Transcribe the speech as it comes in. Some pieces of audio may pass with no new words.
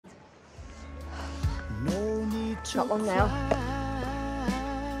shot one now.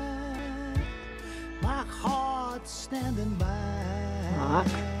 My heart standing by. Mark.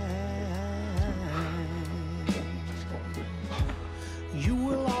 You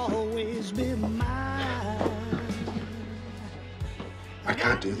will always be mine. I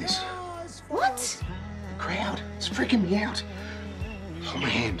can't do this. What? The crowd, it's freaking me out. Hold my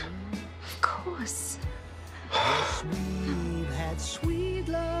hand. Of course. We've had sweet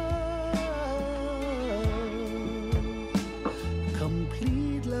love,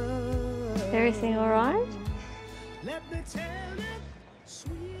 complete love. Everything all right? Let me tell you,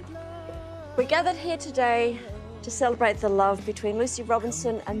 sweet love. We gathered here today to celebrate the love between Lucy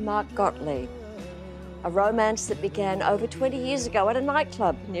Robinson and Mark Gottlieb, a romance that began over 20 years ago at a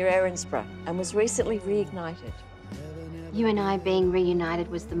nightclub near Erinsborough and was recently reignited. You and I being reunited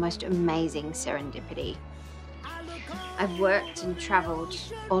was the most amazing serendipity. I've worked and travelled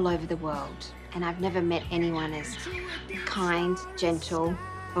all over the world, and I've never met anyone as kind, gentle,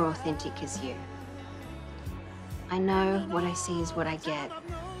 or authentic as you. I know what I see is what I get,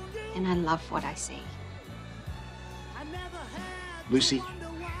 and I love what I see. Lucy,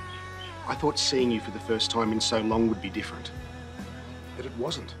 I thought seeing you for the first time in so long would be different. But it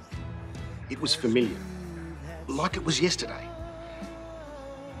wasn't. It was familiar. Like it was yesterday.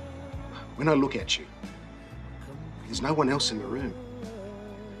 When I look at you, there's no one else in the room.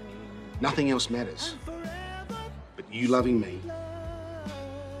 Nothing else matters. But you loving me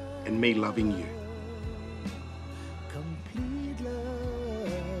and me loving you. Complete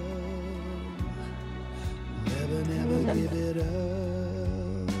love. Never give it up.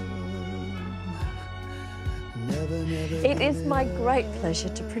 Never It is my great pleasure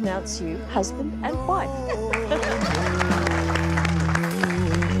to pronounce you husband and wife.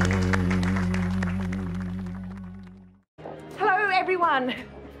 Hello, everyone.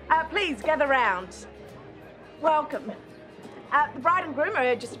 Please gather round. Welcome. The bride and groom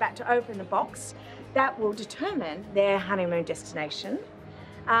are just about to open the box that will determine their honeymoon destination.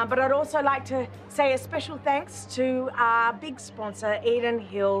 But I'd also like to say a special thanks to our big sponsor, Eden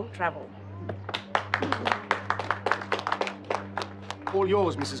Hill Travel. All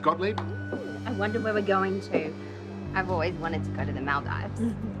yours, Mrs. Gottlieb. I wonder where we're going to. I've always wanted to go to the Maldives.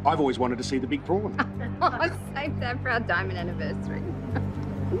 I've always wanted to see the big prawn. Oh, save that for our diamond anniversary.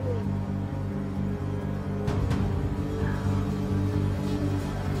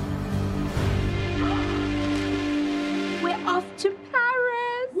 We're off to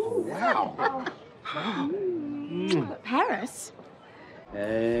Paris. Wow. Paris?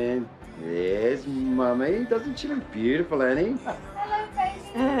 And there's Mummy. Doesn't she look beautiful, Annie? Hello,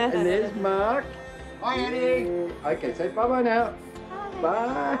 baby. And there's Mark. Hi, Annie. Okay, say bye-bye now.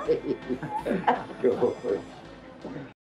 Bye. Good.